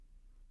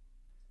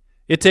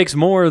It takes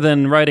more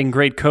than writing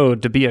great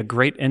code to be a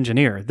great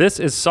engineer. This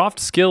is Soft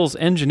Skills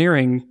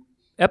Engineering,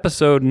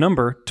 episode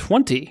number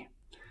 20.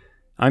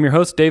 I'm your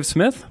host, Dave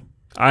Smith.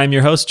 I'm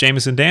your host,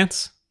 Jamison and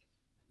Dave.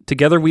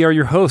 Together we are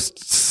your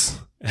hosts.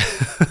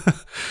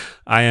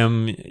 I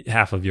am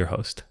half of your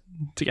host.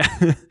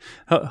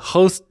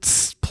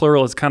 Hosts,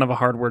 plural, is kind of a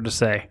hard word to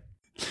say.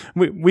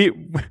 We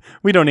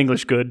don't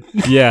English good.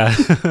 Yeah.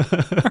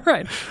 All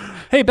right.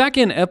 Hey, back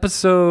in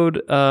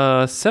episode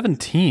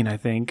 17, I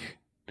think,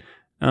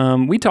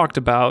 we talked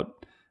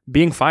about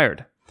being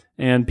fired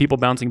and people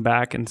bouncing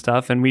back and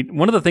stuff. And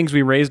one of the things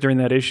we raised during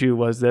that issue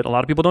was that a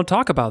lot of people don't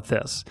talk about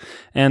this.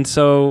 And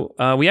so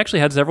we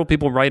actually had several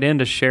people write in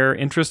to share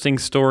interesting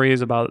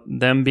stories about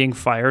them being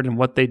fired and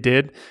what they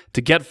did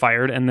to get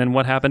fired and then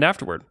what happened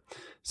afterward.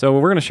 So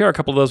we're going to share a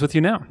couple of those with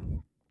you now.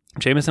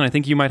 Jamison, I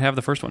think you might have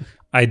the first one.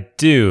 I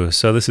do.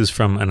 So this is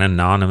from an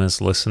anonymous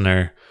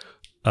listener,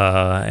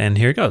 and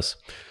here it goes.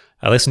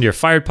 I listened to your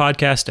Fired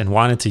podcast and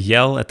wanted to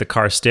yell at the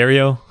car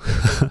stereo.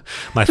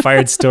 My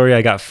fired story,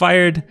 I got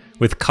fired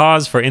with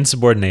cause for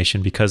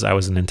insubordination because I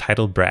was an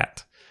entitled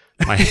brat.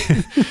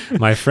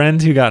 My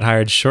friend who got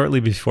hired shortly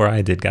before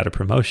I did got a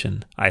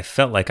promotion. I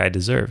felt like I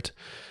deserved,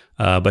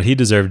 but he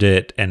deserved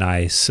it, and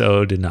I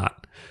so did not.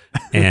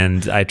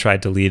 And I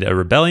tried to lead a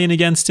rebellion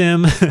against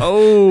him.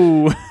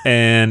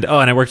 And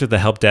I worked at the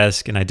help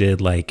desk, and I did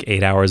like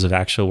 8 hours of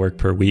actual work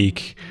per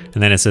week.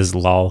 And then it says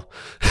lol.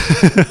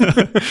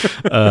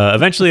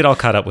 Eventually it all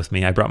caught up with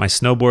me. I brought my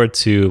snowboard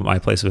to my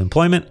place of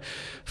employment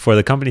for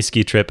the company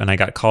ski trip, and I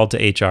got called to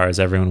HR as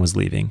everyone was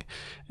leaving.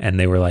 And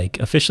they were like,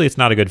 officially it's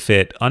not a good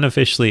fit.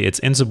 Unofficially it's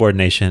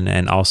insubordination,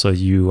 and also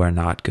you are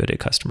not good at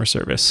customer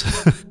service.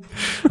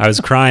 I was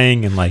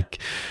crying and like,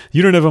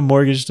 you don't have a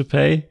mortgage to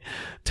pay?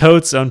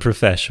 Totes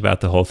unprofesh about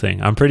the whole thing.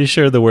 I'm pretty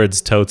sure the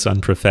words totes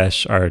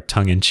unprofesh are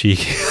tongue-in-cheek.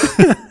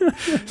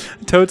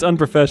 Totes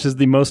unprofesh is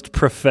the most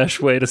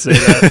profesh way to say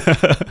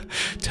that.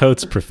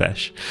 Totes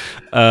profesh.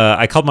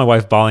 I called my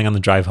wife bawling on the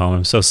drive home.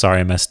 I'm so sorry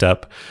I messed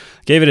up.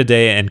 Gave it a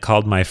day and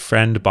called my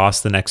friend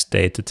boss the next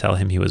day to tell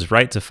him he was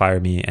right to fire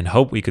me and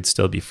hope we could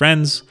still be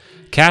friends.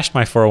 Cashed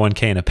my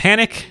 401k in a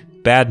panic.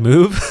 Bad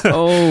move.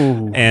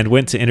 And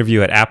went to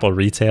interview at Apple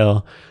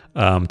Retail.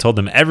 Told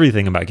them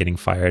everything about getting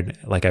fired.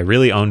 Like I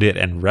really owned it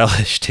and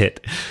relished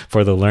it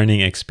for the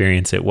learning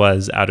experience it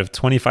was. Out of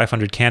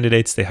 2,500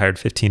 candidates, they hired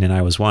 15 and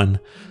I was one.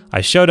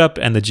 I showed up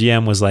and the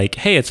GM was like,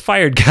 hey, it's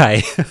fired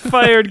guy.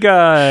 Fired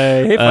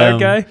guy. Hey, fired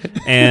guy.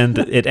 And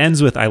it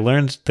ends with, I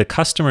learned the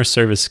customer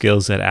service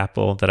skills at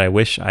Apple that I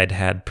wish I'd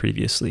had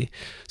previously.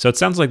 So it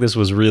sounds like this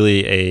was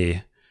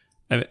really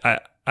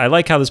I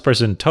like how this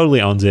person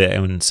totally owns it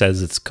and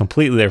says it's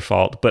completely their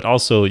fault, but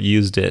also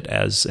used it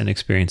as an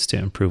experience to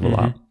improve a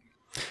lot.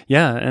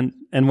 Yeah,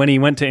 and when he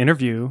went to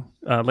interview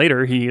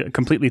later, he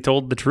completely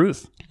told the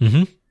truth.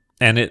 Mm-hmm.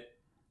 And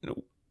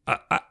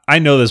I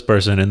know this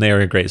person, and they are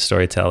a great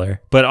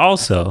storyteller. But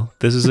also,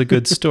 this is a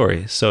good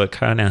story, so it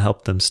kind of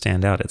helped them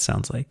stand out. It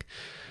sounds like.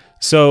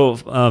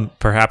 So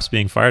perhaps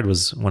being fired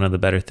was one of the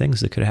better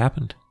things that could have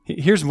happened.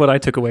 Here's what I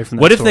took away from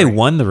that. What story. if they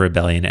won the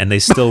rebellion and they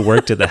still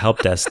worked at the help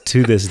desk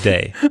to this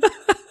day?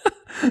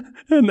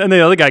 And the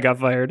other guy got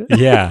fired.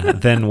 Yeah.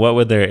 Then what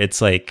would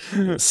it's like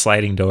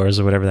Sliding Doors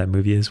or whatever that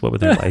movie is. What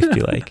would their life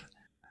be like?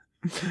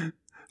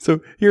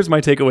 So here's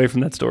my takeaway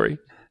from that story.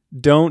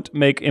 Don't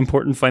make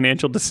important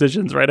financial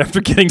decisions right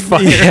after getting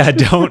fired. Yeah.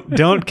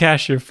 Don't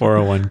cash your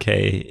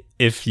 401k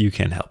if you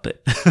can help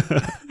it.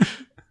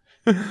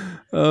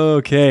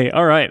 Okay.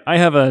 All right. I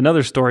have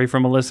another story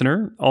from a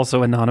listener,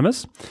 also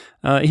anonymous.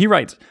 He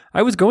writes,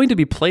 I was going to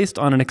be placed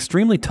on an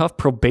extremely tough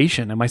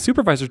probation, and my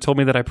supervisor told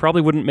me that I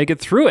probably wouldn't make it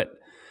through it.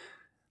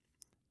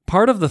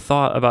 Part of the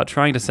thought about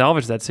trying to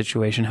salvage that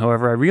situation,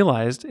 however, I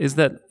realized is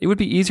that it would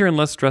be easier and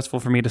less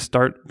stressful for me to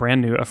start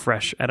brand new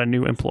afresh at a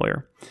new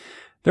employer.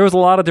 There was a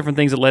lot of different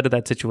things that led to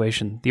that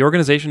situation. The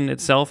organization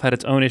itself had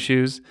its own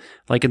issues.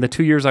 Like in the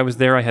 2 years I was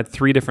there, I had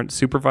 3 different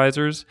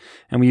supervisors,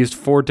 and we used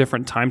 4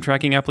 different time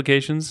tracking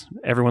applications.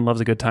 Everyone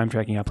loves a good time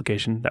tracking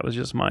application. That was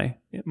just my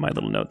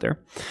little note there.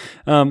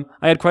 I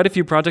had quite a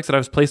few projects that I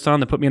was placed on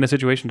that put me in a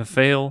situation to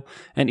fail,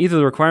 and either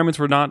the requirements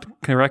were not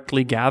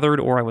correctly gathered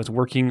or I was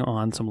working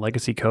on some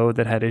legacy code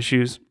that had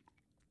issues.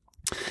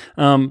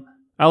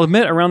 I'll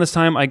admit, around this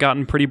time, I'd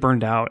gotten pretty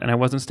burned out, and I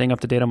wasn't staying up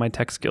to date on my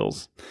tech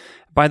skills.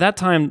 By that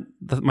time,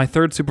 my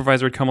third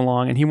supervisor had come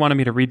along, and he wanted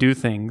me to redo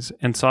things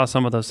and saw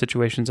some of those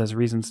situations as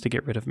reasons to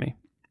get rid of me.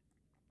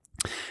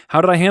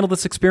 How did I handle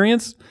this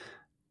experience?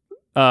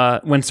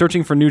 When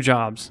searching for new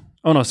jobs.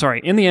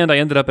 In the end, I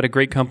ended up at a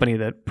great company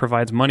that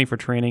provides money for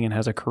training and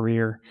has a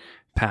career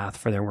path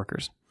for their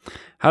workers.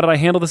 How did I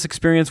handle this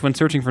experience when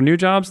searching for new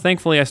jobs?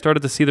 Thankfully, I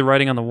started to see the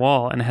writing on the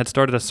wall and had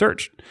started a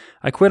search.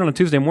 I quit on a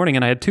Tuesday morning,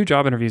 and I had 2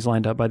 job interviews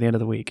lined up by the end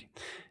of the week.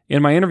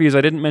 In my interviews,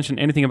 I didn't mention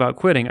anything about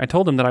quitting. I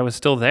told them that I was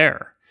still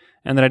there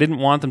and that I didn't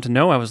want them to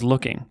know I was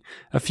looking.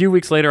 A few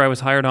weeks later, I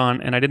was hired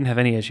on, and I didn't have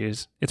any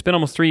issues. It's been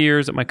almost 3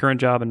 years at my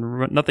current job,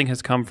 and nothing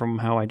has come from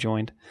how I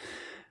joined.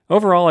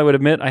 Overall, I would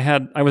admit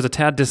I was a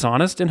tad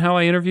dishonest in how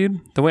I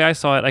interviewed. The way I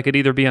saw it, I could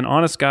either be an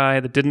honest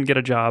guy that didn't get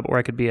a job, or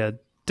I could be a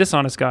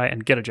dishonest guy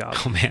and get a job.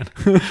 Oh man.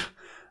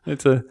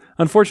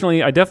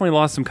 Unfortunately, I definitely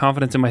lost some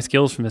confidence in my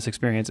skills from this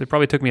experience. It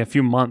probably took me a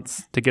few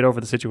months to get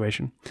over the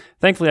situation.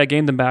 Thankfully, I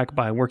gained them back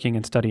by working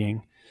and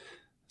studying.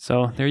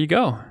 So there you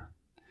go.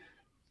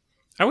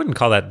 I wouldn't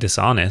call that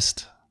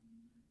dishonest.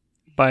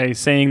 By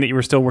saying that you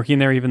were still working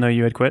there even though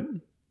you had quit?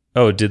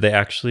 Oh, did they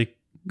actually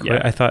quit?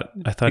 Yeah. I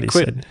thought he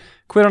said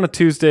quit on a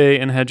Tuesday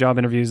and had job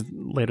interviews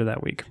later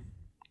that week.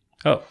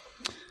 Oh,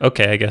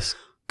 okay. I guess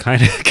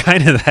kind of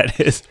that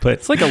is, but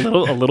it's like a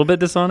little bit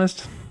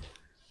dishonest.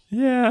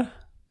 Yeah.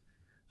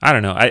 I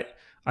don't know.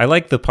 I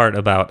like the part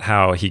about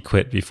how he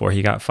quit before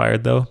he got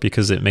fired though,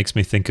 because it makes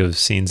me think of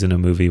scenes in a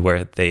movie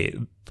where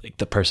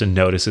the person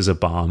notices a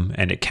bomb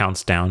and it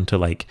counts down to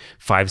like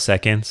 5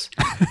 seconds,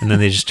 and then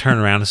they just turn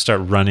around and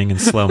start running in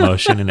slow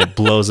motion, and it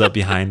blows up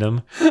behind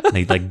them. And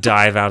they like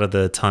dive out of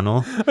the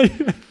tunnel.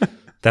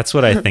 That's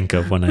what I think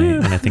of when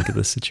I think of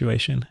this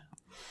situation.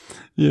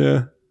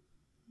 Yeah.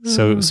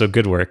 So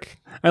good work.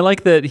 I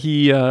like that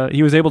he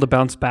was able to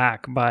bounce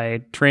back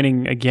by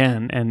training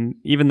again, and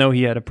even though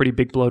he had a pretty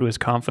big blow to his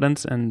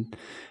confidence, and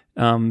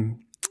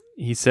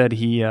he said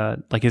he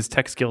like his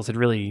tech skills had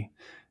really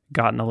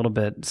gotten a little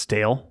bit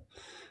stale,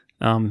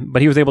 but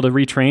he was able to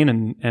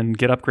retrain and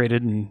get upgraded,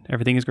 and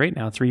everything is great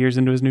now. 3 years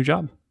into his new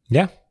job.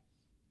 Yeah,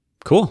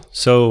 cool.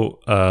 So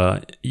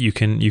you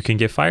can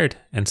get fired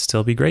and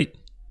still be great.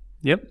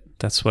 Yep,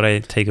 that's what I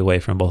take away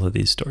from both of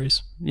these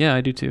stories. Yeah,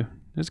 I do too.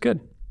 It's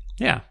good.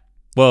 Yeah.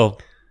 Well,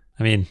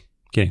 I mean,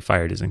 getting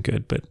fired isn't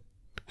good, but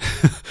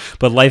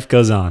but life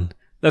goes on.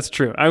 That's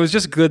true. I was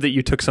just good that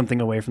you took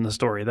something away from the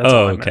story. That's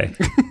all I okay.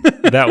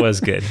 meant. That was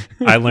good.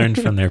 I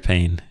learned from their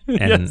pain,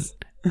 and yes.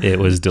 It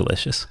was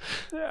delicious.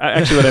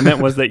 Actually, what I meant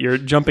was that your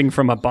jumping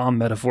from a bomb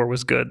metaphor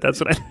was good.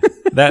 That's what I...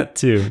 That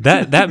too.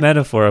 That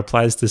metaphor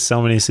applies to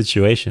so many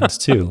situations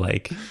too.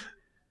 Like,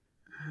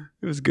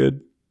 it was good.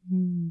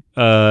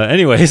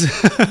 Anyways.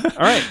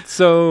 All right.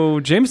 So,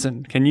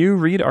 Jamison, can you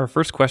read our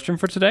first question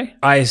for today?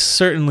 I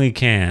certainly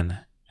can.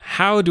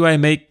 How do I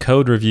make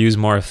code reviews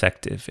more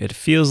effective? It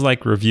feels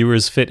like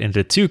reviewers fit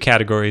into two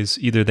categories.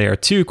 Either they are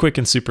too quick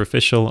and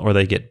superficial, or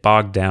they get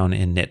bogged down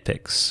in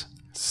nitpicks.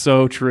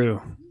 So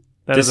true.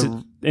 That is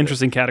an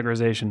interesting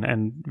categorization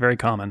and very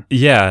common.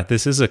 Yeah,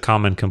 this is a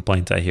common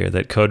complaint I hear,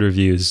 that code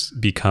reviews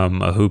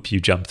become a hoop you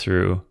jump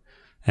through,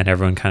 and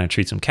everyone kind of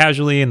treats them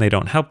casually, and they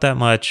don't help that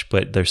much,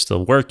 but there's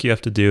still work you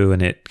have to do,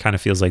 and it kind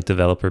of feels like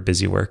developer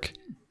busy work.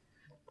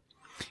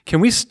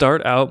 Can we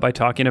start out by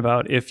talking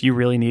about if you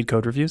really need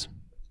code reviews?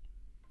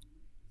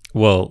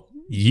 Well,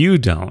 you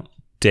don't,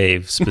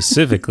 Dave,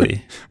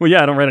 specifically. Well,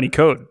 yeah, I don't write any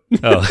code.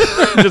 Oh.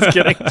 Just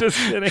kidding.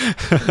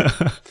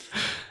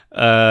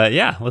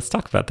 Yeah, let's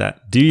talk about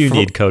that. Do you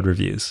need code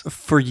reviews?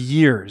 For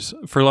years,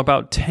 for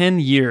about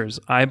 10 years,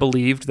 I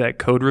believed that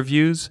code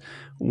reviews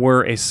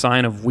were a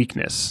sign of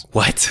weakness.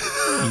 What?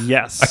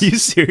 Yes. Are you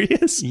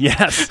serious?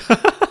 Yes.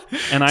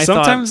 And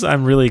Sometimes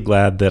I'm really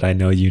glad that I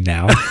know you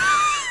now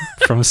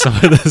from some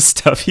of the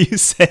stuff you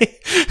say.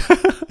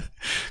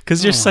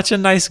 Because you're such a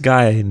nice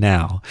guy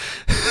now.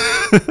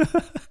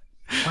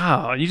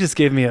 Wow, you just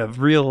gave me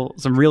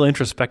some real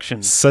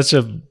introspection. Such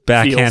a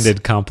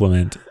backhanded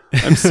compliment.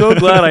 I'm so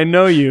glad I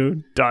know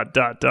you, ...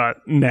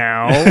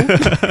 now.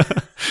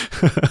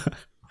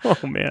 Oh,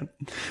 man.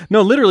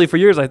 No, literally for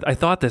years I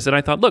thought this, and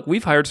I thought, look,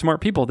 we've hired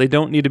smart people. They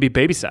don't need to be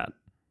babysat.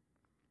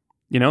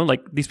 You know,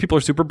 like, these people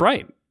are super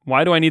bright.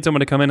 Why do I need someone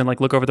to come in and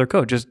like look over their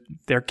code? Just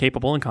they're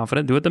capable and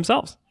confident, do it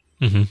themselves.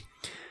 Mm-hmm.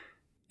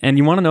 And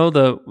you want to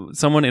know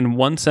someone in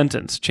one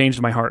sentence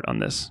changed my heart on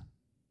this.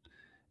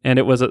 And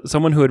it was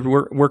someone who had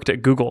worked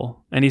at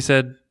Google. And he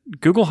said,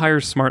 Google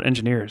hires smart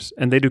engineers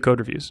and they do code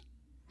reviews.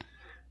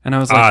 And I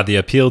was like, the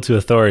appeal to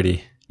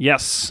authority.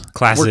 Yes.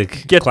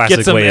 Classic gets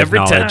way of every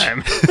knowledge.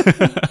 Time.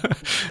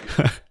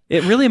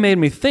 It really made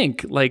me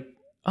think like,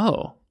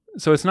 oh,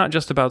 so it's not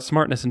just about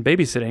smartness and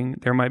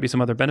babysitting. There might be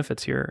some other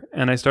benefits here.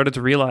 And I started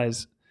to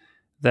realize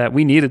that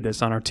we needed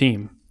this on our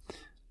team.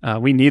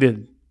 We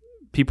needed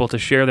people to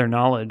share their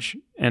knowledge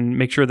and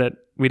make sure that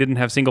we didn't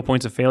have single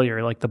points of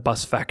failure, like the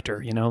bus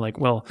factor, you know, like,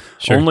 well,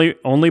 sure.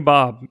 only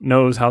Bob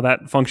knows how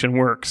that function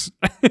works,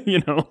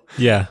 you know?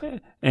 Yeah.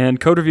 And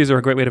code reviews are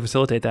a great way to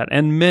facilitate that,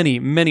 and many,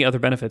 many other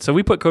benefits. So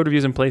we put code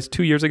reviews in place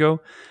 2 years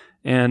ago,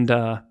 and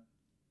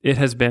it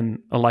has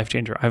been a life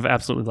changer. I've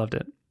absolutely loved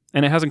it.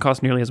 And it hasn't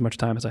cost nearly as much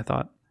time as I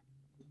thought.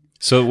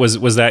 So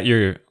was that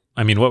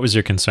what was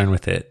your concern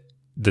with it?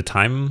 The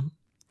time?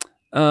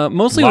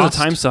 Mostly it was a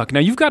time suck. Now,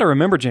 you've got to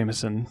remember,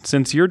 Jamison,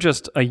 since you're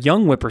just a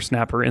young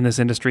whippersnapper in this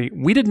industry,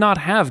 we did not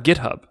have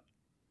GitHub.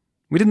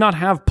 We did not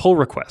have pull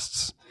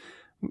requests.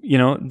 You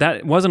know,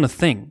 that wasn't a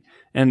thing.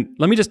 And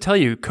let me just tell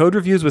you, code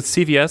reviews with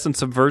CVS and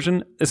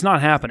Subversion, it's not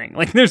happening.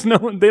 Like, they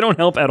don't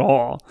help at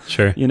all.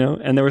 Sure. You know,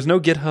 and there was no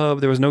GitHub,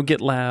 there was no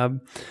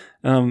GitLab,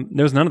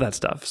 there was none of that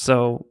stuff.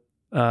 So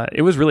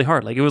it was really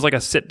hard. Like, it was like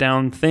a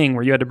sit-down thing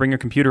where you had to bring your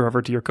computer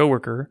over to your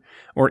coworker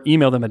or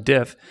email them a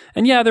diff.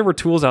 And yeah, there were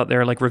tools out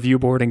there like Review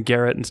Board and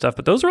Garrett and stuff,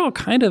 but those are all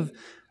kind of,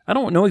 I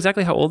don't know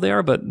exactly how old they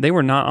are, but they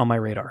were not on my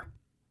radar.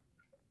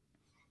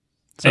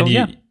 So,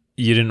 and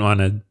you didn't want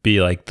to be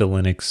like the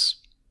Linux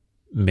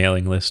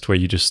mailing list where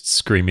you just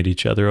scream at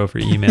each other over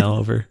email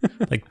over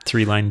like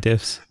 3-line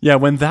diffs. Yeah,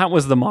 when that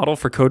was the model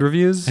for code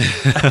reviews,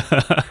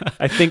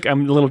 I think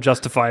I'm a little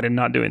justified in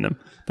not doing them.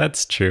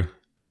 That's true.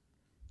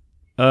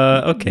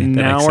 Okay.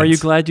 Now, are you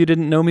glad you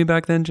didn't know me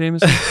back then,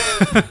 Jamison?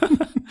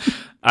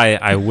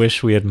 I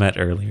wish we had met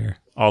earlier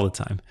all the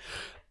time.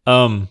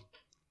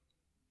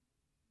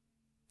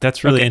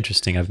 That's really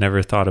interesting. I've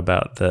never thought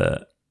about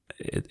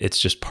it's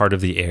just part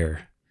of the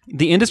air.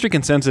 The industry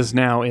consensus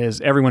now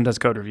is everyone does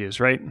code reviews,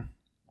 right?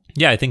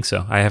 Yeah, I think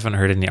so. I haven't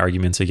heard any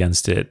arguments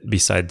against it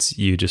besides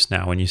you just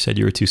now when you said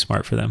you were too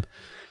smart for them.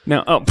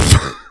 Now,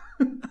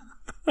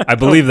 I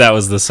believe that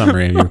was the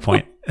summary of your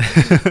point.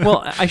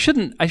 Well, I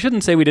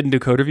shouldn't say we didn't do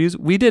code reviews.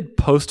 We did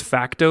post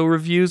facto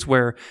reviews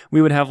where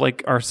we would have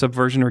like our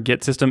Subversion or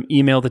Git system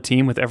email the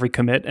team with every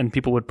commit, and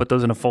people would put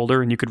those in a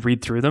folder and you could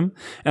read through them.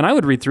 And I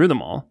would read through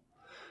them all.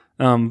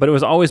 But it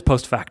was always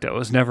post facto. It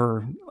was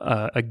never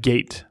a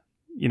gate,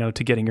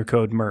 to getting your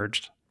code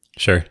merged.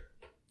 Sure.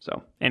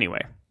 So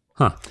anyway.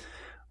 Huh.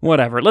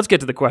 Whatever. Let's get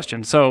to the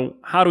question. So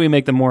how do we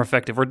make them more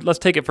effective? Or let's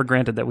take it for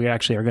granted that we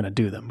actually are going to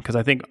do them, because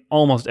I think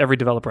almost every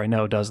developer I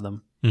know does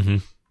them. Mm-hmm.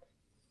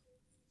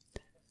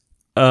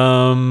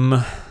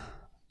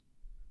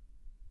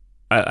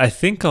 I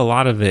think a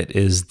lot of it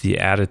is the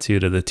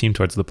attitude of the team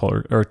towards the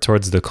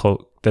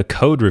the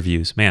code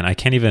reviews. Man,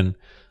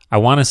 I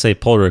want to say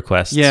pull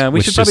requests. Yeah,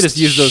 we should probably just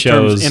use those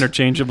terms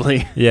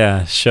interchangeably.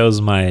 Yeah,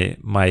 shows my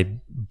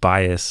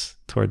bias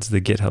towards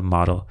the GitHub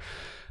model.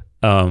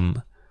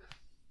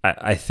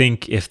 I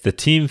think if the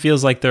team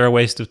feels like they're a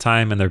waste of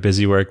time and they're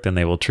busy work, then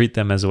they will treat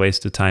them as a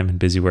waste of time and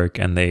busy work,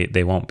 and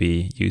they won't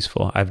be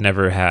useful.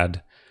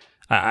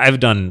 I've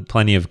done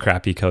plenty of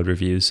crappy code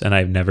reviews, and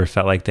I've never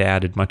felt like they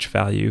added much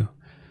value,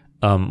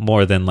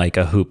 more than like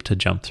a hoop to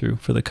jump through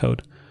for the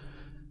code.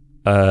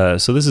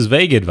 So this is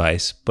vague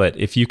advice, but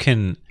if you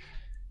can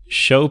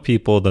show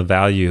people the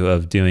value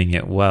of doing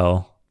it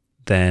well,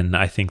 then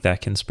I think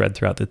that can spread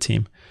throughout the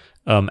team.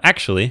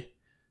 Actually,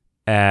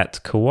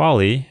 at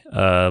Kawali,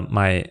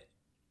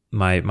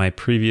 my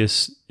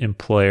previous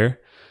employer,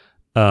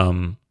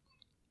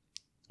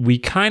 we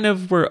kind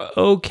of were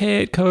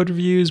okay at code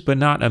reviews, but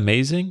not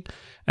amazing.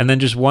 And then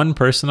just one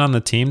person on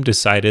the team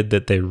decided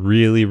that they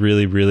really,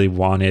 really, really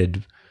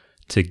wanted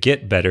to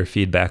get better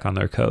feedback on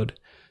their code.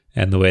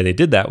 And the way they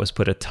did that was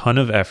put a ton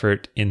of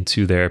effort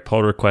into their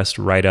pull request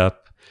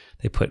write-up.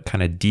 They put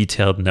kind of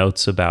detailed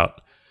notes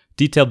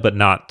detailed but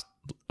not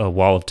a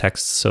wall of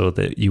text so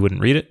that you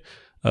wouldn't read it,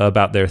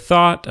 about their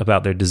thought,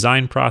 about their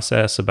design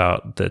process,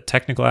 about the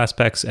technical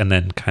aspects, and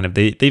then kind of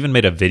they even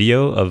made a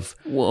video of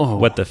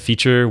what the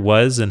feature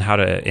was and how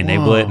to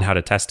enable it and how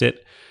to test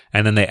it.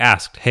 And then they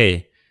asked,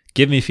 hey,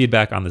 give me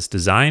feedback on this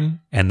design,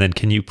 and then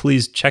can you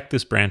please check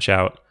this branch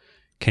out?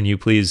 Can you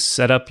please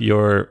set up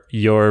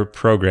your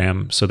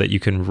program so that you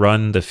can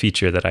run the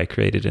feature that I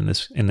created in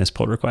this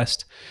pull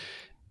request?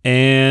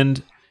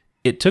 And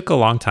it took a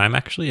long time,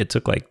 actually. It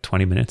took like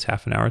 20 minutes,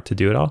 half an hour to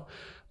do it all.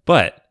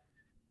 But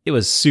it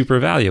was super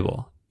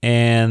valuable.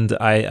 And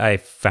I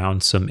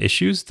found some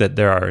issues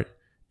that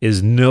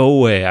is no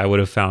way I would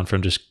have found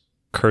from just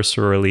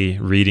cursorily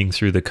reading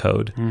through the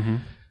code.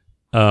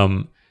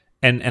 Mm-hmm.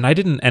 And I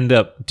didn't end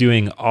up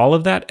doing all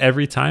of that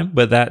every time,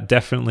 but that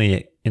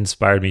definitely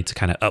inspired me to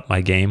kind of up my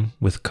game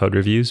with code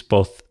reviews,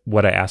 both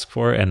what I asked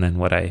for and then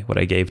what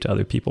I gave to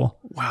other people.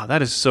 Wow,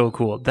 that is so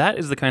cool. That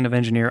is the kind of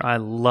engineer I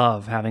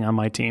love having on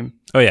my team.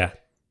 Oh, yeah.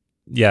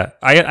 Yeah,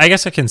 I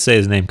guess I can say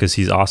his name because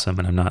he's awesome,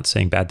 and I'm not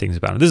saying bad things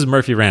about him. This is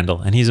Murphy Randall,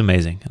 and he's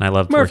amazing, and I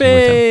love working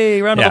with him.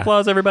 Murphy! Round of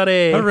applause,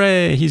 everybody!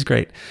 Hooray! He's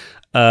great.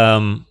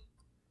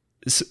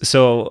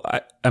 So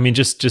I mean,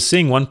 just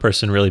seeing one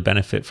person really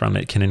benefit from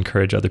it can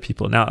encourage other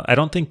people. Now, I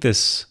don't think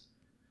this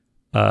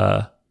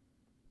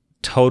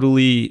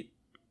totally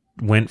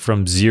went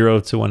from 0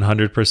 to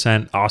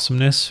 100%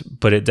 awesomeness,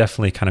 but it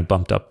definitely kind of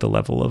bumped up the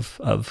level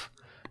of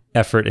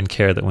effort and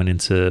care that went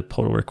into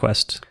pull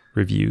request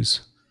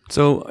reviews.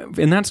 So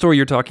in that story,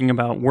 you're talking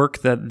about work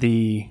that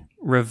the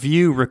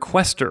review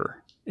requester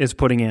is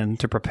putting in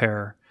to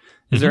prepare.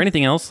 Is there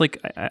anything else?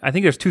 Like, I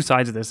think there's two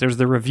sides of this. There's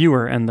the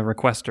reviewer and the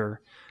requester.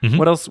 Mm-hmm.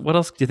 What else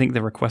do you think the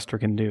requester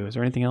can do? Is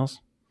there anything else?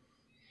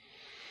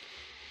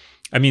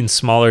 I mean,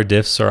 smaller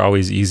diffs are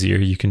always easier.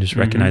 You can just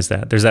recognize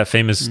that. There's that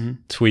famous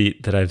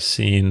tweet that I've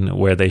seen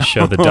where they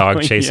show the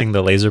dog chasing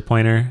the laser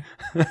pointer.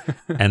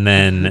 And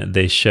then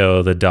they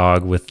show the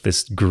dog with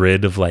this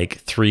grid of like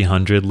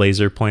 300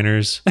 laser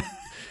pointers.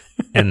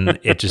 And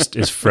it just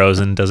is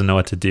frozen, doesn't know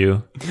what to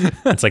do.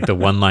 It's like the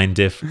 1-line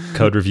diff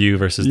code review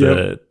versus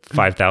the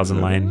 5,000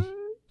 line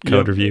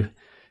code review.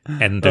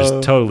 And there's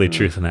totally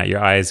truth in that.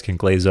 Your eyes can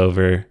glaze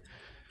over.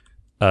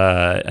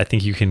 I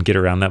think you can get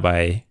around that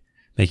by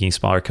making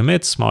smaller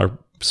commits,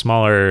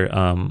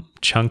 smaller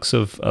chunks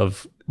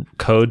of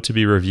code to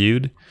be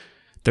reviewed.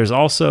 There's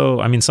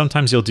also, I mean,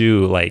 sometimes you'll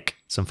do like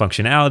some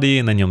functionality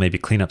and then you'll maybe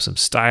clean up some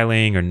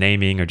styling or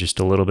naming or just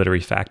a little bit of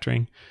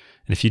refactoring.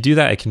 And if you do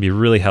that, it can be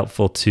really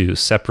helpful to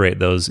separate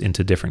those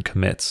into different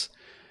commits.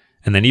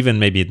 And then even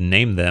maybe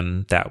name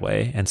them that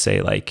way and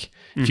say like,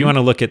 If you want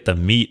to look at the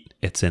meat,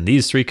 it's in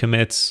these 3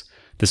 commits.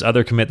 This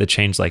other commit that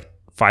changed like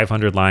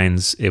 500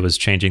 lines, it was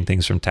changing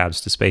things from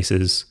tabs to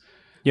spaces.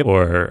 Yep.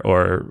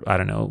 Or I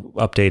don't know,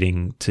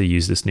 updating to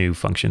use this new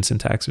function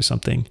syntax or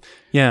something.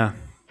 Yeah,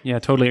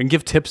 totally. And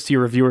give tips to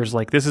your reviewers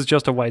like, this is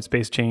just a white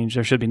space change.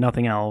 There should be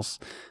nothing else.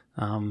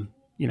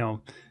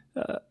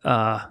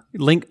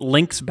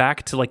 Links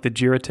back to like the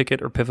Jira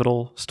ticket or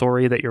pivotal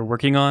story that you're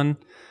working on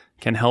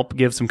can help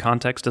give some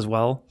context as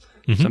well.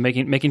 So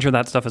making sure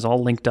that stuff is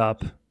all linked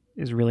up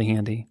is really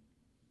handy.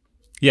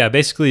 Yeah,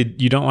 basically,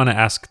 you don't want to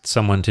ask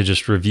someone to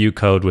just review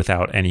code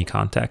without any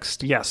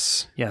context.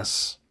 Yes,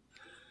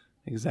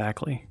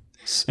 exactly.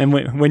 And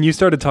when you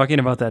started talking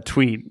about that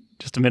tweet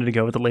just a minute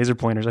ago with the laser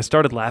pointers, I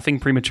started laughing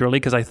prematurely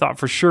because I thought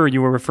for sure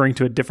you were referring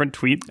to a different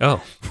tweet.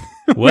 Oh,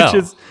 well.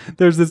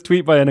 There's this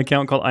tweet by an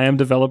account called I Am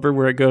Developer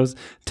where it goes,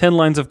 10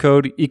 lines of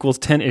code equals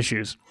 10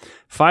 issues.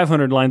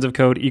 500 lines of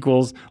code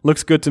equals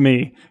looks good to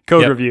me,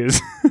 code reviews.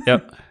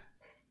 Yep.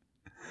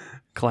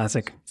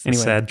 Classic.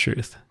 Anyway. Sad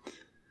truth.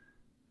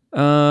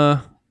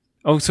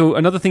 So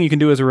another thing you can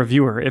do as a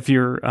reviewer, if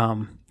you're,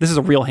 this is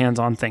a real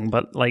hands-on thing,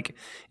 but like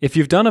if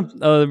you've done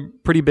a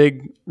pretty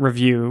big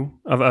review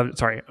of, a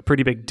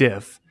pretty big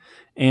diff,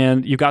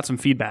 and you got some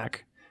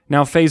feedback.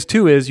 Now phase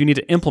 2 is you need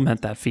to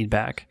implement that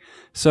feedback.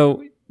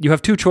 So you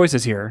have 2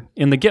 choices here.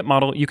 In the Git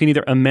model, you can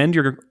either amend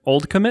your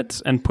old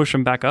commits and push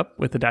them back up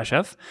with the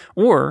 -f,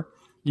 or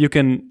you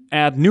can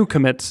add new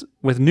commits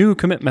with new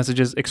commit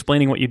messages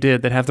explaining what you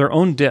did that have their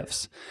own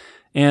diffs.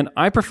 And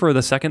I prefer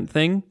the second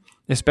thing,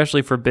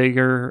 especially for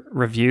bigger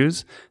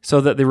reviews, so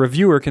that the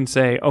reviewer can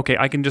say, okay,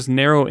 I can just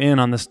narrow in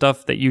on the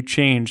stuff that you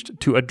changed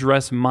to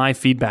address my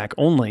feedback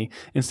only,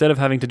 instead of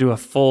having to do a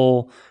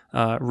full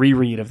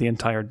reread of the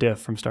entire diff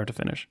from start to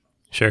finish.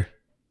 Sure.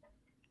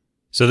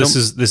 So this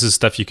is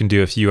stuff you can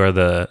do if you are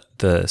the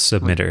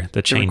submitter,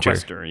 the changer. The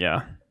requester,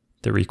 yeah.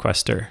 The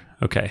requester.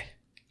 Okay.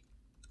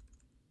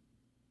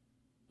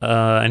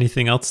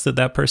 Anything else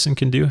that person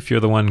can do if you're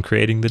the one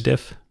creating the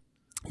diff?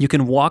 You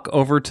can walk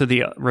over to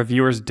the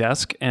reviewer's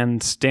desk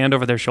and stand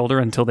over their shoulder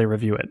until they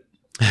review it.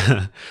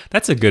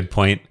 That's a good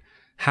point.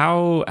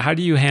 How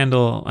do you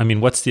handle,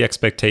 what's the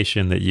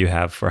expectation that you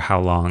have for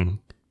how long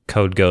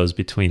code goes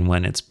between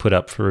when it's put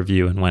up for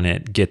review and when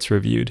it gets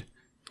reviewed?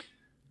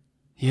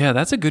 Yeah,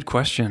 that's a good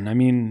question.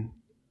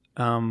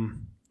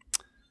 On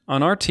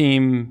our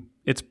team,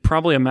 it's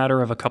probably a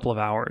matter of a couple of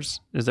hours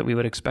is that we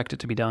would expect it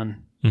to be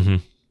done. Mm-hmm.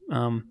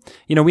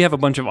 We have a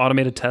bunch of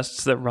automated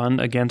tests that run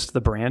against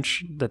the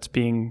branch that's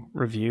being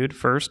reviewed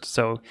first.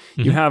 So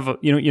you have,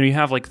 you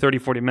have like 30,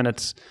 40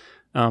 minutes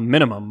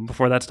minimum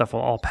before that stuff will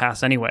all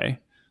pass anyway,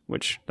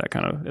 which that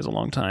kind of is a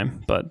long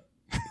time, but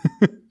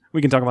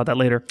we can talk about that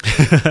later.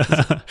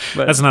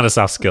 But, that's not a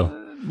soft skill.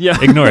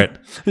 Yeah. Ignore it.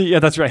 Yeah,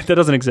 that's right. That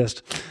doesn't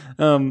exist.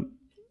 I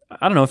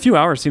don't know. A few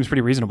hours seems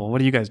pretty reasonable. What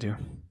do you guys do?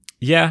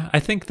 Yeah, I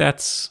think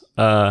that's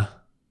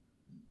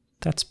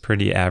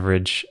pretty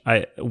average.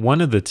 One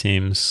of the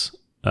teams,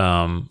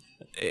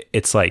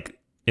 it's like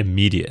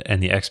immediate,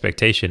 and the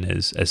expectation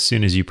is as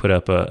soon as you put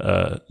up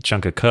a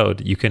chunk of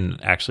code, you can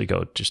actually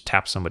go just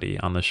tap somebody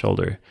on the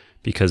shoulder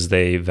because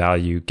they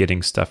value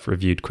getting stuff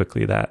reviewed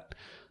quickly that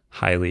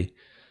highly.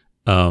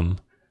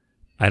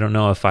 I don't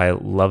know if I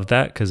love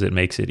that because it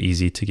makes it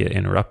easy to get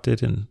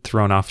interrupted and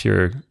thrown off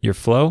your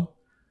flow.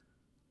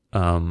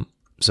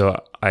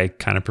 So I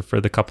kind of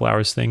prefer the couple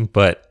hours thing,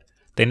 but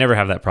they never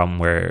have that problem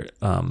where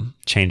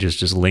changes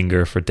just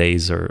linger for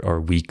days or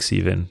weeks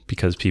even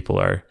because people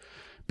are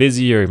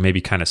busy or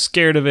maybe kind of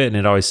scared of it, and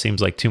it always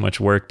seems like too much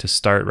work to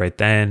start right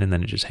then, and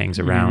then it just hangs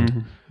around.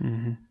 Mm-hmm.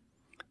 Mm-hmm.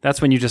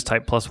 That's when you just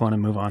type +1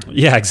 and move on.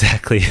 Yeah,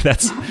 exactly.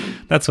 That's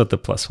what the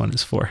 +1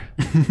 is for.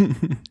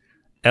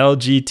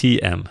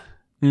 LGTM.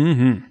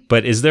 Mm-hmm.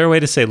 But is there a way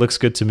to say looks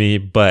good to me,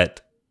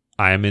 but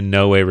I am in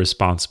no way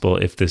responsible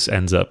if this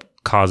ends up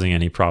causing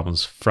any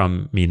problems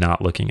from me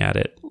not looking at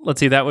it? Let's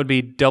see, that would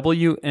be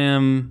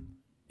WMHOT.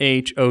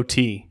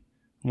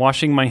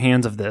 Washing my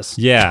hands of this.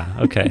 Yeah,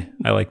 okay.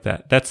 I like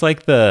that. That's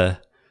like the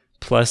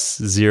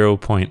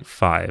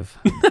 +0.5.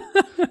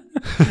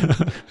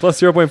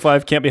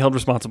 +0.5 can't be held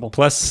responsible.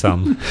 Plus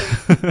some.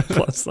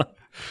 Plus some.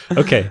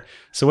 Okay.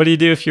 So what do you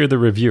do if you're the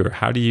reviewer?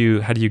 How do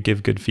you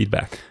give good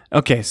feedback?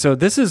 Okay, so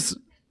this is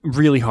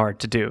really hard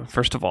to do,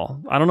 first of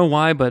all. I don't know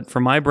why, but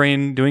for my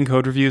brain, doing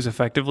code reviews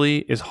effectively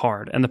is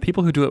hard. And the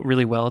people who do it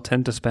really well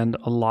tend to spend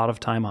a lot of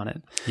time on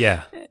it.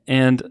 Yeah.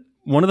 And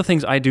one of the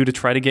things I do to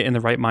try to get in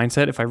the right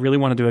mindset, if I really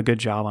want to do a good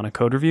job on a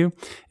code review,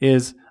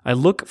 is I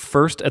look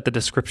first at the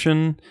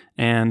description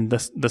and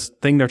the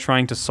thing they're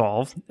trying to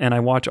solve, and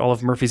I watch all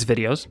of Murphy's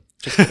videos.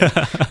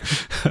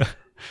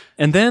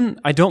 And then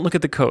I don't look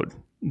at the code.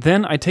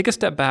 Then I take a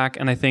step back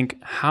and I think,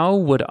 how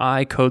would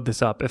I code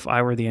this up if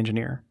I were the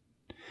engineer?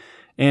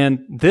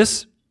 And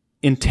this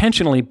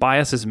intentionally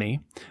biases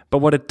me, but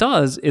what it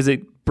does is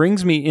it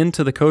brings me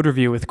into the code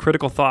review with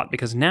critical thought,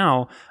 because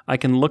now I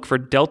can look for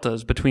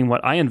deltas between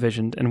what I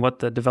envisioned and what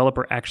the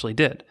developer actually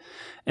did.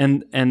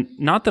 And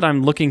not that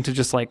I'm looking to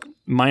just like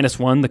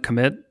 -1 the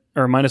commit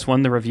or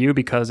 -1 the review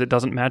because it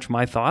doesn't match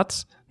my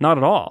thoughts. Not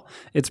at all.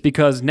 It's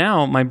because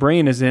now my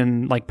brain is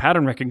in like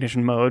pattern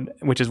recognition mode,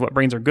 which is what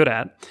brains are good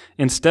at,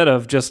 instead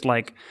of just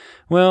like,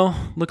 well,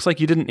 looks like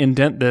you didn't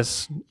indent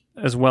this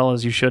as well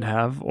as you should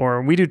have,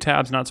 or we do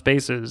tabs, not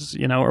spaces,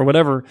 or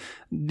whatever,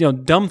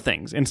 dumb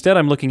things. Instead,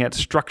 I'm looking at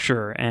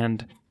structure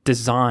and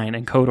design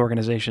and code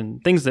organization,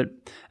 things that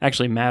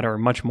actually matter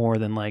much more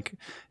than like,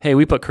 hey,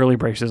 we put curly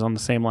braces on the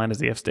same line as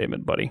the if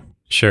statement, buddy.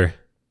 Sure.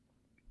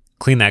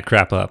 Clean that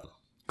crap up.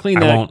 Clean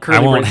that. I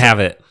won't have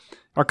it.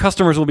 Our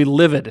customers will be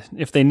livid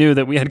if they knew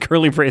that we had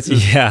curly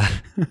braces. Yeah.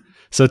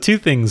 So 2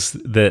 things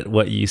that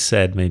what you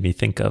said made me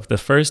think of. The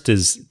first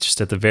is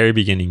just at the very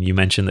beginning, you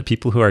mentioned that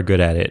people who are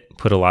good at it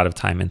put a lot of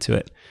time into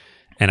it.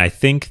 And I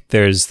think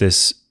there's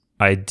this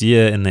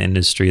idea in the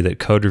industry that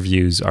code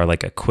reviews are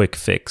like a quick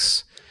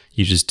fix.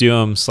 You just do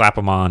them, slap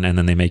them on, and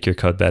then they make your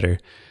code better.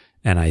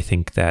 And I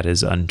think that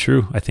is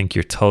untrue. I think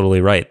you're totally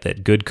right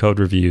that good code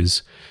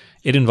reviews,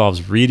 it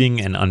involves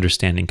reading and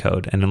understanding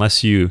code. And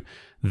unless you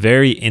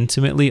very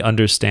intimately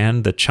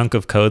understand the chunk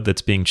of code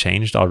that's being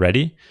changed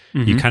already,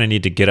 you kind of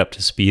need to get up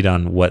to speed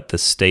on what the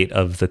state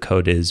of the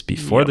code is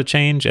before the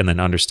change, and then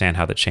understand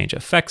how the change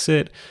affects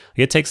it.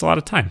 It takes a lot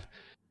of time.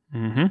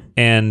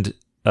 And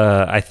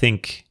I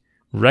think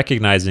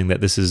recognizing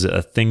that this is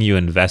a thing you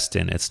invest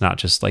in, it's not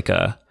just like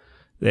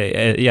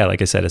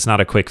like I said, it's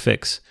not a quick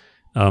fix,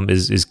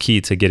 is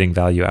key to getting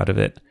value out of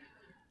it.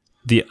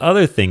 The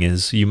other thing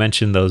is, you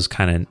mentioned those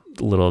kind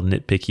of little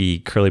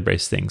nitpicky curly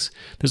brace things.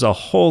 There's a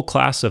whole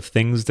class of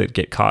things that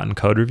get caught in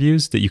code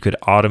reviews that you could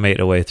automate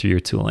away through your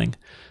tooling.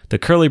 The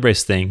curly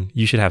brace thing,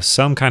 you should have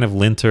some kind of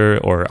linter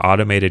or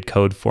automated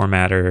code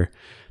formatter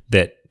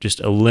that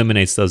just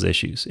eliminates those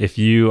issues. If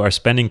you are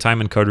spending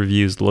time in code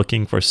reviews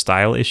looking for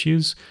style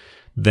issues,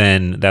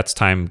 then that's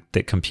time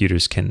that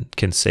computers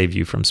can save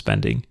you from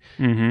spending.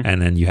 And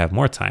then you have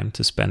more time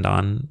to spend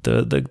on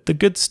the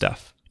good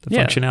stuff, the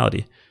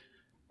functionality.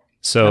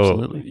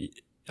 So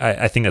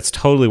I think that's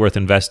totally worth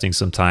investing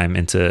some time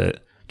into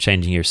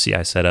changing your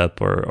CI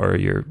setup or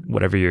your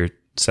whatever your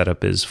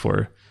setup is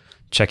for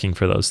checking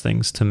for those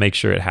things to make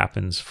sure it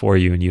happens for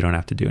you and you don't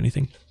have to do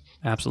anything.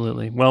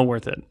 Absolutely. Well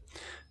worth it.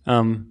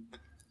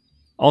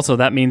 Also,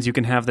 that means you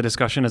can have the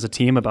discussion as a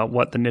team about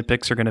what the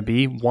nitpicks are going to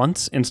be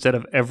once instead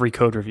of every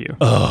code review.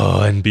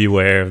 Oh, and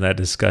beware of that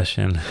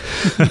discussion.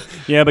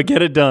 Yeah, but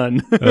get it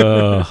done.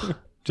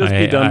 Just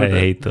be done with it. I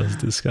hate those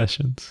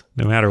discussions.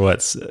 No matter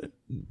what,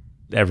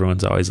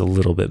 everyone's always a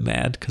little bit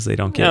mad because they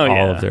don't get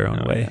all of their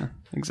own way. Yeah.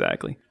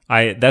 Exactly.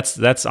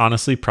 That's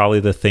honestly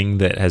probably the thing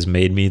that has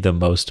made me the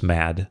most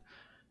mad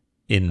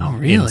in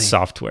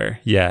software.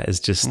 Yeah, is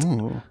just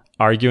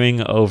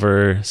arguing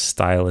over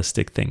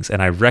stylistic things.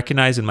 And I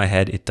recognize in my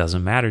head, it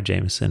doesn't matter,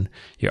 Jamison.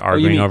 You're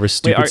arguing over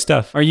stupid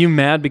stuff. Are you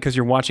mad because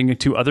you're watching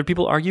 2 other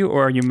people argue,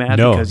 or are you mad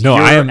because you're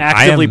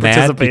actively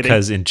participating? Mad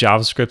because in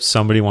JavaScript,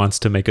 somebody wants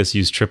to make us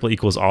use triple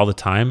equals all the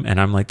time. And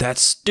I'm like,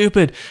 that's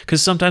stupid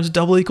because sometimes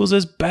double equals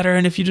is better.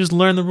 And if you just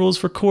learn the rules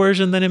for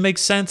coercion, then it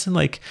makes sense. And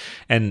like,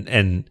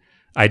 and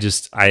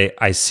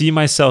I see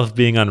myself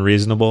being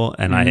unreasonable,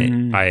 and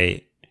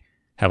I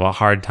have a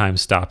hard time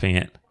stopping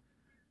it.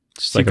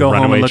 Just so like you go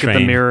home and look at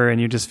the mirror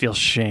and you just feel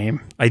shame.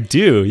 I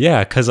do,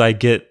 yeah, because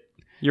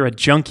You're a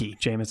junkie,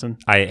 Jamison.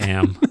 I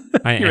am.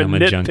 You're am a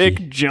junkie.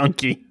 Nitpick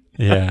junkie.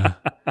 Yeah.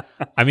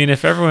 I mean,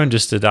 if everyone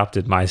just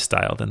adopted my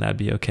style, then that'd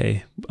be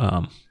okay.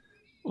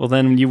 Well,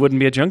 then you wouldn't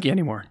be a junkie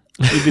anymore.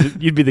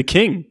 You'd be the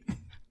king.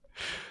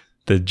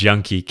 The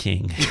junkie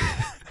king.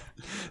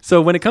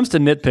 So when it comes to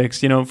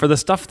nitpicks, for the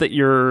stuff that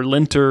your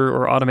linter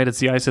or automated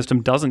CI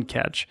system doesn't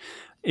catch,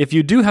 if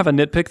you do have a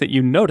nitpick that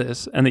you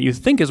notice and that you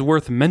think is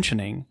worth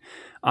mentioning,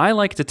 I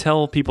like to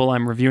tell people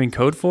I'm reviewing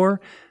code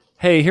for,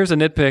 hey, here's a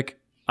nitpick.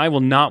 I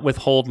will not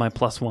withhold my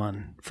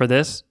 +1 for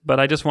this, but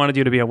I just wanted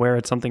you to be aware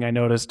it's something I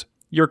noticed.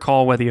 Your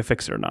call whether you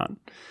fix it or not.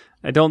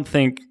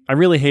 I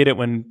really hate it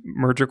when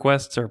merge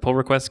requests or pull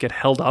requests get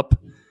held up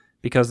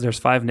because there's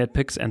 5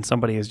 nitpicks and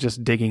somebody is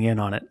just digging in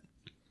on it.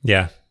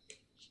 Yeah.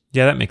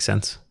 Yeah, that makes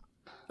sense.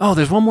 Oh,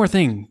 there's one more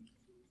thing.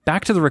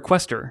 Back to the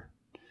requester.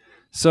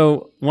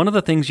 So one of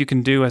the things you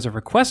can do as a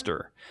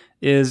requester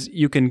is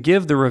you can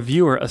give the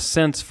reviewer a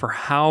sense for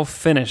how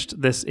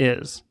finished this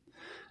is.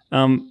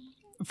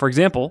 For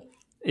example,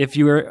 if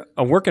you're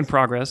a work in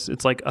progress,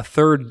 it's like a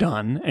third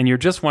done, and you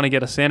just want to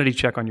get a sanity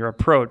check on your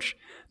approach,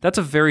 that's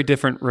a very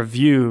different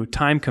review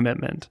time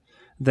commitment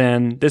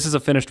than this is a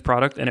finished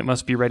product and it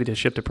must be ready to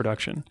ship to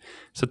production.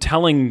 So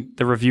telling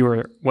the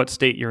reviewer what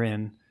state you're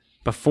in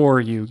before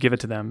you give it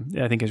to them,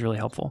 I think is really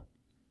helpful.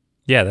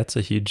 Yeah, that's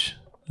a huge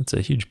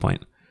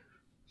point.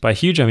 By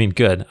huge, I mean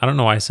good. I don't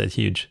know why I said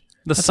huge.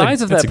 The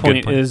size of that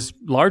point is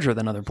larger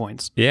than other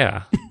points.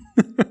 Yeah.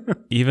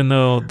 Even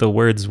though the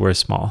words were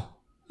small,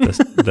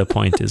 the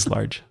point is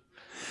large.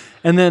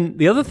 And then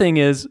the other thing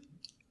is,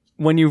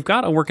 when you've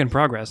got a work in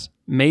progress,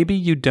 maybe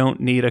you don't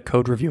need a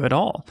code review at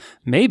all.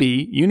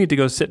 Maybe you need to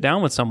go sit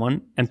down with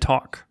someone and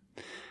talk.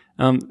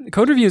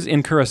 Code reviews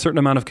incur a certain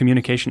amount of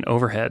communication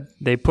overhead.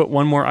 They put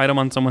one more item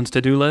on someone's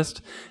to-do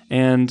list,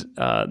 and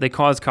they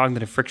cause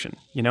cognitive friction,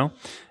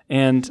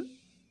 And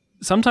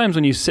sometimes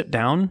when you sit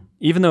down,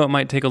 even though it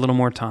might take a little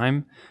more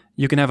time,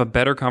 you can have a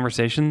better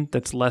conversation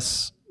there's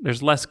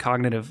less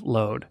cognitive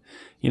load.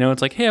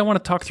 It's like, hey, I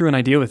want to talk through an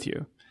idea with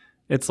you.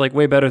 It's like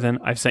way better than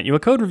I've sent you a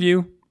code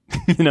review,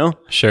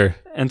 Sure.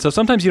 And so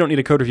sometimes you don't need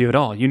a code review at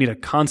all. You need a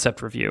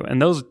concept review.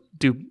 And those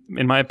do,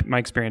 in my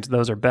experience,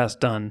 those are best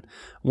done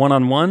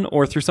one-on-one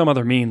or through some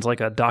other means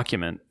like a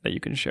document that you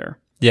can share.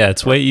 Yeah,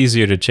 it's way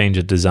easier to change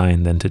a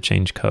design than to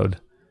change code.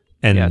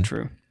 And yeah,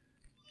 true.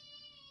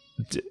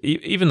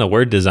 Even the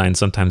word design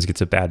sometimes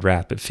gets a bad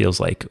rap. It feels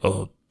like,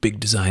 big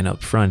design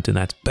up front, and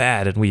that's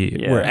bad. And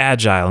we're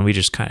agile, and we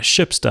just kind of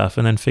ship stuff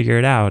and then figure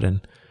it out.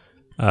 And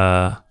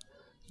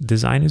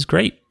design is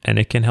great, and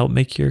it can help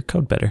make your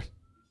code better.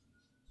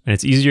 And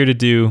it's easier to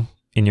do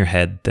in your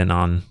head than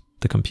on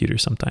the computer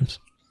sometimes.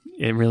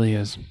 It really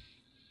is.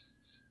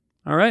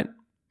 All right.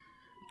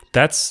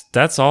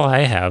 That's all I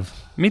have.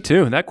 Me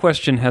too. That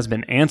question has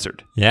been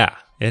answered. Yeah,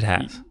 it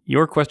has.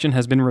 Your question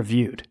has been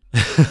reviewed.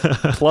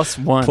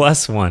 +1.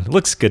 +1.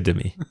 Looks good to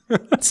me.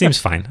 It seems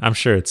fine. I'm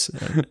sure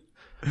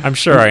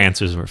our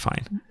answers were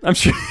fine. I'm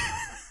sure.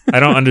 I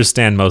don't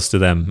understand most of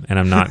them, and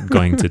I'm not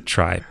going to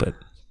try, but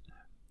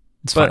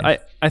it's fine.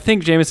 But I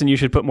think, Jamison, you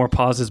should put more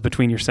pauses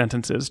between your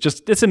sentences.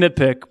 It's a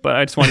nitpick, but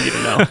I just wanted you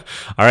to know.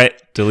 All right,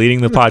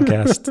 deleting the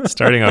podcast,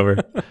 starting over.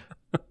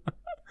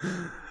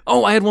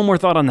 Oh, I had one more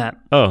thought on that.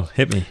 Oh,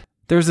 hit me.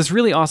 There's this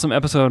really awesome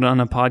episode on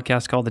a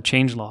podcast called The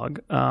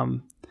Changelog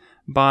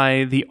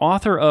by the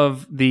author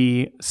of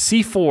the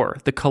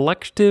C4, the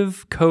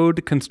Collective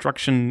Code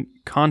Construction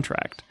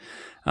Contract,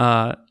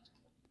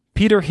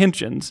 Peter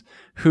Hitchens,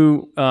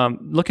 who,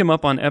 look him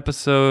up on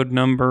episode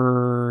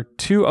number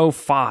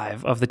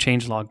 205 of the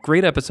Changelog.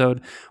 Great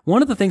episode.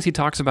 One of the things he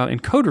talks about in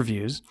code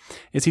reviews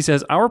is he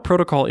says, our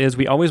protocol is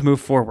we always move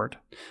forward.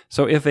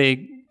 So if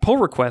a pull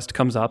request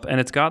comes up and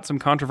it's got some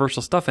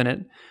controversial stuff in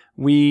it,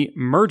 we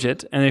merge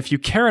it. And if you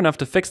care enough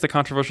to fix the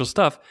controversial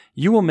stuff,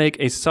 you will make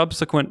a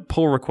subsequent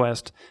pull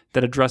request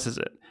that addresses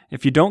it.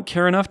 If you don't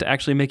care enough to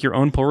actually make your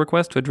own pull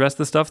request to address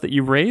the stuff that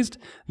you raised,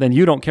 then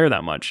you don't care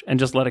that much and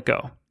just let it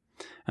go.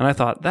 And I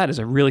thought that is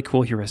a really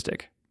cool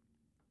heuristic.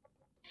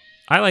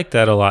 I like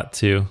that a lot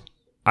too.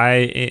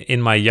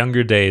 In my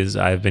younger days,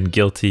 I've been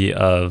guilty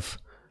of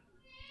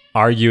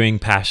arguing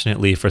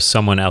passionately for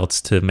someone else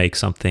to make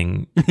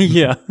something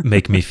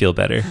make me feel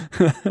better.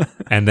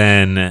 And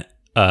then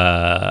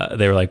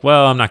they were like,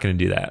 well, I'm not going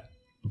to do that.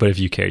 But if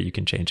you care, you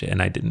can change it.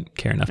 And I didn't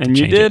care enough to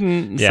change it. And you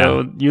didn't. Yeah.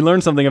 So you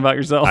learned something about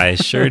yourself. I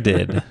sure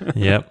did.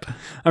 Yep.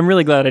 I'm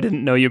really glad I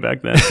didn't know you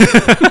back then.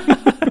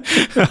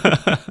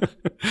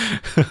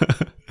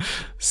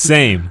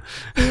 Same.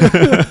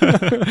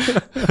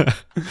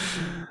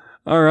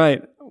 All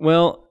right.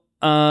 Well,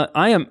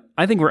 I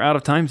think we're out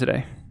of time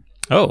today.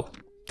 Oh,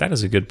 that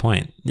is a good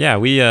point. Yeah,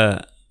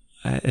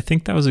 I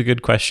think that was a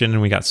good question,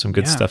 and we got some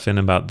good stuff in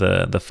about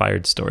the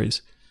fired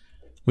stories.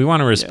 We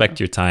want to respect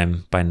your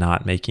time by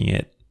not making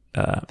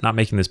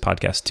this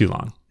podcast too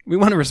long. We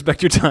want to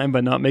respect your time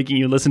by not making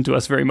you listen to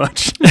us very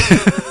much.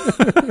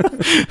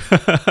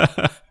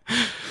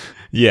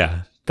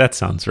 Yeah, that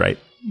sounds right.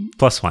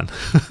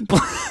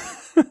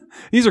 +1.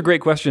 These are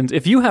great questions.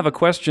 If you have a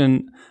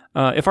question,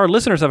 if our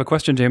listeners have a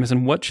question,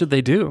 Jamison, what should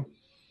they do?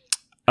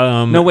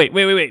 No,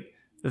 wait.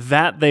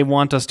 That they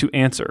want us to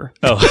answer.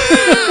 Oh.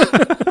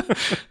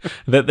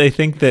 That they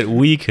think that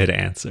we could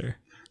answer.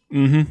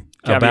 Mm-hmm.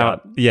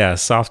 About,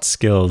 soft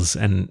skills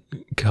and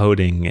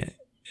coding.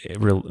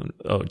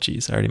 Oh,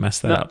 geez, I already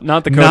messed that up.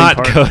 Not the coding part.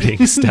 Not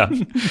coding stuff.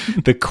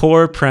 The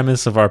core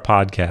premise of our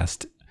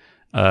podcast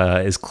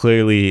is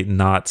clearly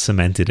not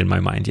cemented in my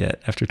mind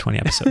yet after 20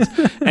 episodes.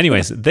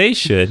 Anyways, they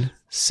should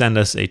send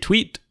us a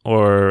tweet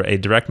or a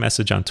direct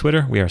message on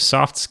Twitter. We are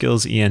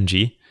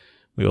SoftSkillsENG.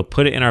 We will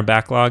put it in our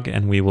backlog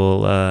and we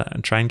will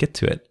try and get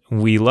to it.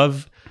 We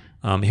love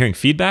hearing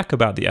feedback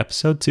about the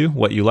episode too,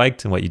 what you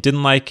liked and what you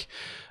didn't like.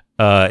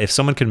 If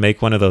someone could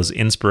make one of those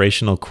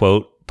inspirational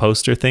quote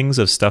poster things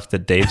of stuff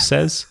that Dave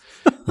says,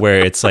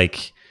 where it's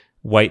like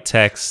white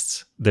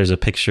text, there's a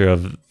picture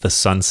of the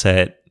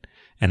sunset,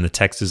 and the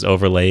text is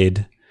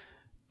overlaid.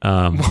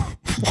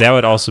 That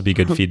would also be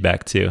good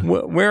feedback too.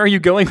 Where are you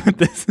going with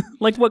this?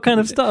 Like what kind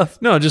of stuff?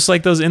 No, just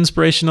like those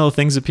inspirational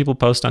things that people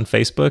post on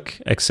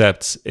Facebook,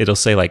 except it'll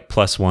say like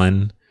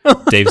 +1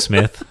 Dave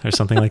Smith or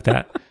something like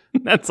that.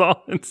 That's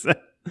all it says.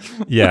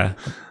 Yeah,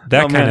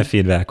 that kind of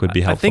feedback would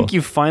be helpful. I think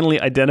you finally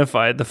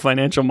identified the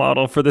financial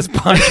model for this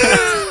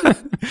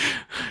podcast.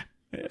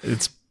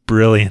 It's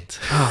brilliant.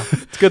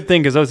 It's a good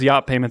thing because those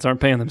yacht payments aren't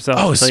paying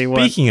themselves. Oh,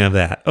 speaking of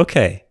that,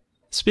 okay.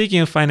 Speaking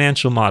of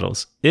financial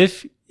models,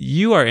 if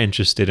you are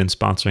interested in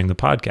sponsoring the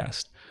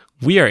podcast,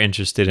 we are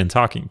interested in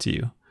talking to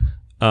you.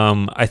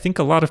 I think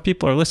a lot of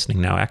people are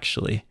listening now,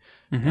 actually.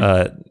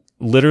 Mm-hmm.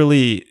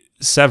 Literally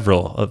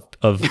several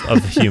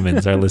of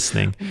humans are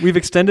listening. We've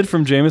extended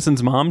from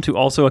Jamison's mom to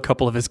also a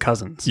couple of his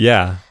cousins.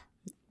 Yeah,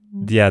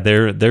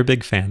 they're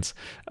big fans.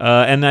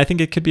 And I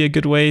think it could be a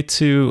good way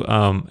to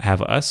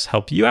have us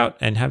help you out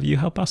and have you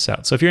help us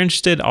out. So if you're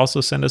interested,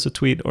 also send us a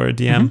tweet or a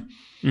DM. Mm-hmm.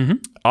 Mm-hmm.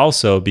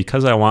 Also,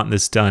 because I want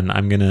this done,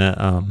 I'm going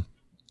to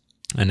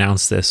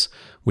announce this.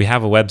 we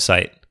have a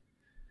website.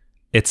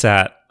 It's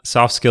at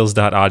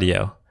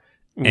softskills.audio.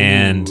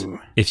 And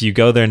if you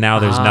go there now,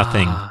 there's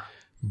nothing.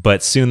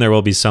 But soon there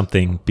will be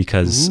something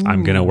because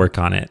I'm going to work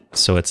on it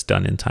so it's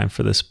done in time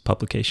for this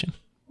publication.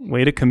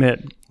 Way to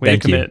commit.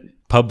 Thank you.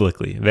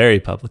 Publicly, very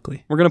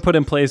publicly. We're going to put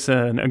in place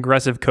an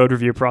aggressive code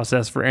review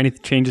process for any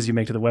changes you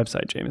make to the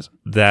website, Jamison.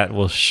 That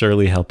will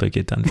surely help it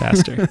get done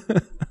faster.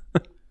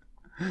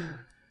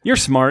 You're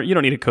smart. You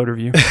don't need a code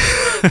review.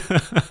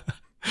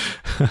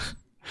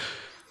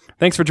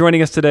 Thanks for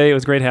joining us today. It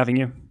was great having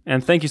you.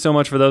 And thank you so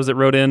much for those that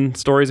wrote in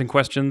stories and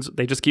questions.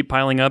 They just keep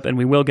piling up, and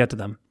we will get to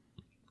them.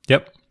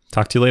 Yep.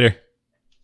 Talk to you later.